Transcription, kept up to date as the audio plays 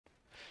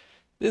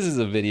This is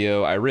a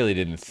video I really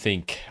didn't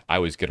think I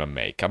was gonna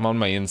make. I'm on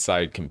my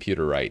inside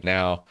computer right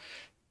now,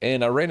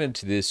 and I ran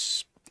into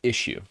this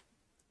issue,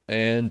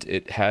 and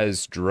it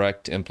has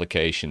direct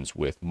implications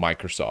with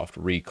Microsoft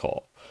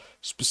recall.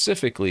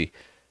 Specifically,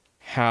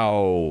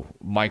 how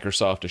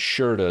Microsoft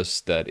assured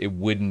us that it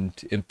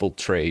wouldn't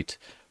infiltrate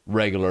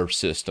regular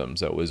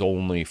systems, that was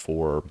only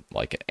for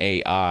like an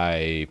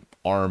AI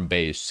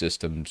ARM-based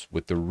systems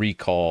with the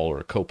recall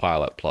or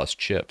Copilot Plus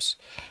chips.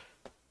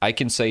 I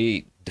can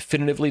say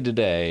definitively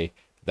today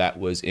that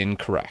was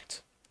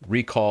incorrect.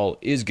 Recall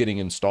is getting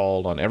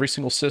installed on every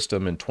single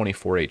system in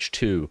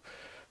 24H2.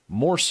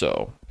 More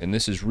so, and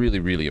this is really,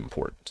 really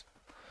important,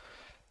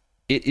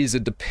 it is a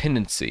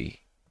dependency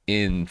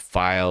in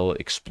File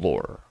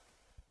Explorer.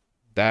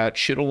 That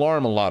should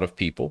alarm a lot of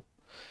people,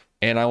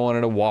 and I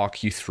wanted to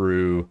walk you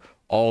through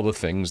all the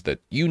things that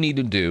you need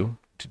to do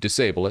to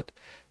disable it,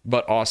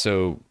 but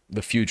also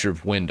the future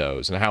of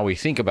Windows and how we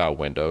think about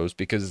Windows,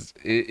 because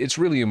it's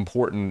really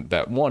important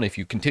that, one, if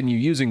you continue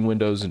using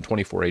Windows in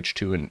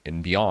 24H2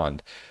 and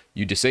beyond,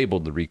 you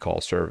disabled the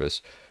recall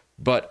service.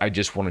 But I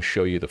just want to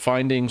show you the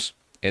findings,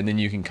 and then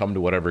you can come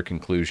to whatever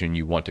conclusion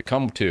you want to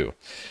come to,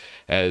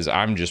 as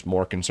I'm just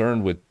more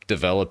concerned with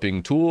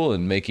developing tool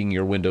and making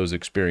your Windows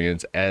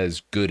experience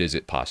as good as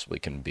it possibly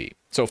can be.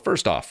 So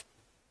first off,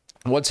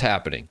 what's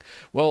happening?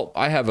 Well,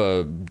 I have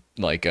a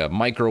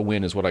micro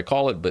win is what I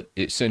call it, but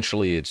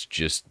essentially it's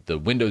just the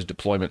Windows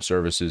deployment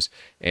services,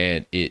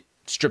 and it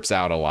strips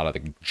out a lot of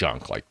the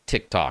junk like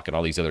TikTok and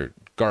all these other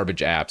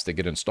garbage apps that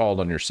get installed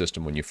on your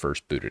system when you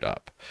first boot it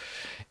up.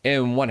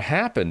 And what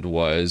happened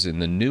was, in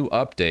the new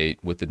update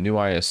with the new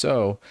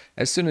ISO,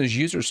 as soon as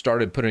users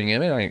started putting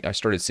it in, I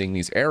started seeing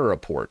these error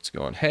reports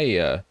going,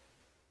 hey,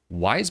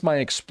 why is my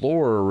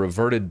Explorer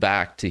reverted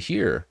back to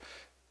here?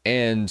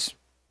 And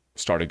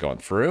started going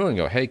through and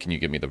go, hey, can you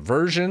give me the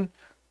version?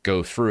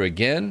 Go through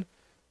again.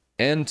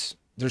 And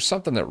there's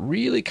something that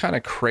really kind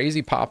of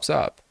crazy pops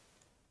up.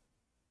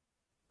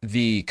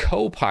 The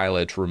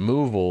Copilot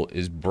removal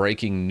is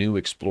breaking new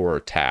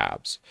Explorer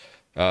tabs.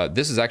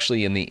 This is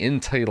actually in the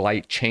NT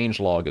Lite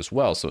changelog as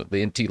well. So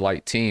the NT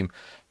Lite team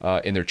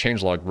in their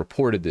changelog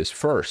reported this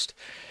first.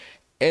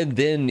 And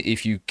then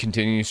if you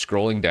continue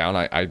scrolling down,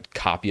 I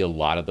copy a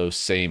lot of those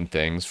same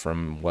things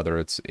from whether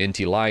it's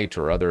NT Lite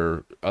or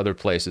other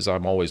places.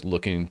 I'm always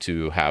looking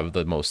to have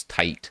the most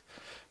tight,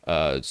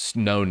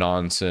 no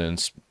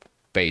nonsense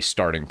base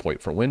starting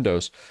point for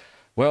Windows.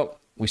 Well,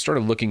 we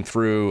started looking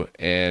through,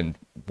 and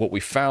what we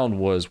found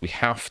was we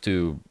have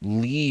to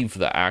leave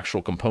the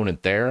actual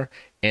component there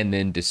and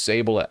then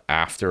disable it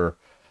after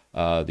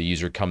the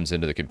user comes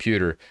into the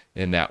computer,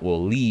 and that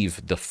will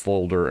leave the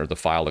folder or the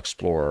File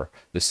Explorer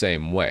the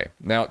same way.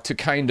 Now, to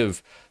kind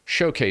of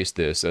showcase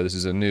this, this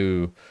is a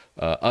new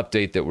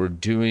update that we're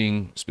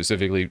doing.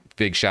 Specifically,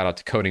 big shout out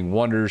to Coding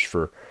Wonders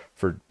for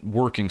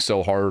working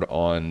so hard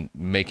on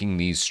making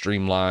these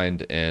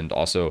streamlined and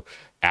also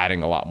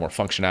adding a lot more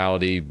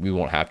functionality. We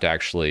won't have to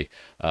actually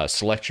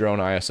select your own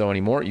ISO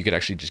anymore. You could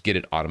actually just get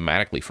it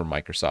automatically from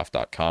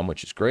Microsoft.com,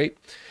 which is great.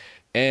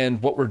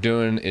 And what we're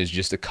doing is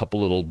just a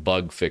couple little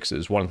bug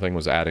fixes. One thing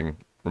was adding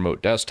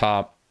remote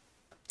desktop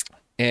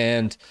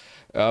and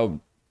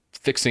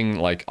fixing,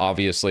 like,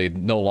 obviously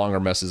no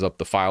longer messes up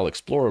the File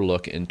Explorer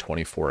look in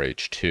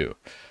 24H2.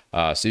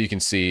 So you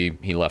can see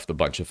he left a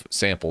bunch of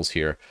samples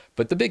here.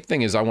 But the big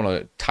thing is I want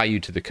to tie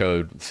you to the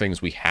code,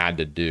 things we had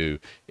to do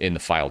in the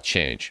file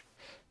change.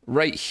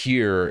 Right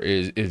here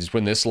is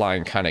when this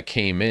line kind of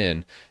came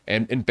in,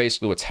 and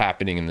basically what's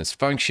happening in this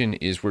function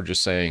is we're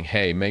just saying,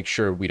 hey, make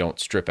sure we don't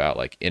strip out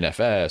like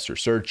NFS or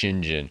search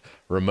engine,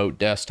 remote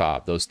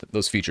desktop.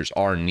 Those features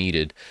are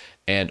needed,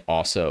 and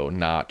also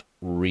not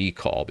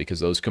recall, because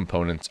those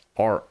components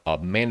are a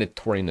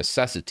mandatory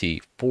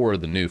necessity for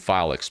the new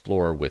File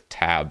Explorer with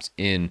tabs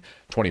in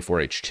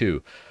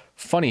 24H2.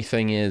 Funny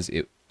thing is,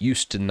 it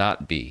used to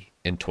not be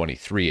in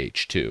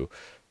 23H2.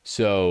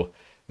 So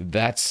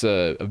that's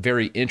a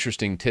very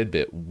interesting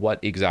tidbit. What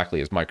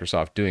exactly is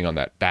Microsoft doing on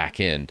that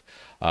back end?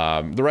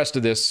 The rest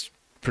of this,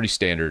 pretty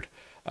standard,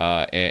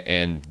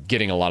 and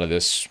getting a lot of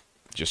this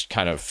just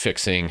kind of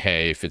fixing,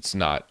 hey, if it's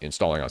not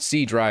installing on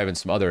C drive, and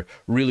some other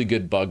really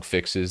good bug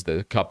fixes that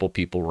a couple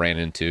people ran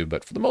into.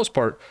 But for the most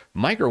part,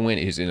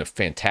 MicroWin is in a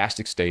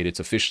fantastic state.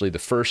 It's officially the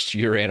first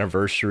year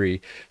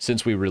anniversary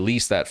since we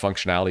released that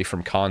functionality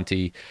from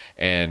Conti,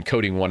 and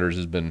Coding Wonders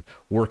has been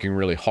working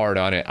really hard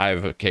on it.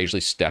 I've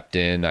occasionally stepped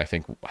in, I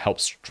think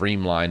helped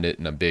streamline it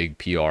in a big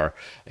PR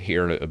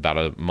here about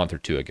a month or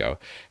two ago.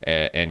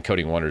 And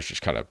Coding Wonders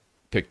just kind of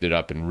picked it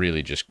up and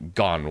really just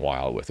gone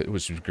wild with it.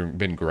 It's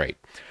been great.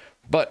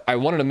 But I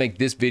wanted to make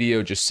this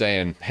video just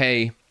saying,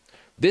 hey,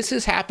 this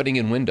is happening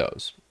in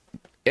Windows.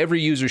 Every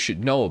user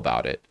should know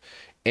about it.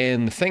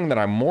 And the thing that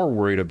I'm more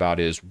worried about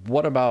is,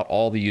 what about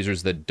all the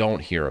users that don't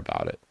hear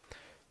about it?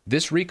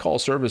 This recall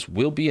service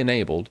will be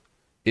enabled.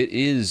 It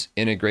is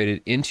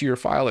integrated into your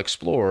File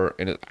Explorer,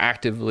 and it's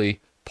actively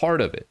part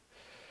of it.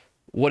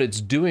 What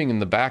it's doing in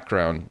the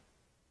background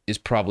is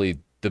probably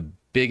the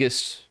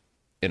biggest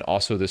and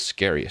also the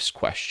scariest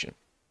question.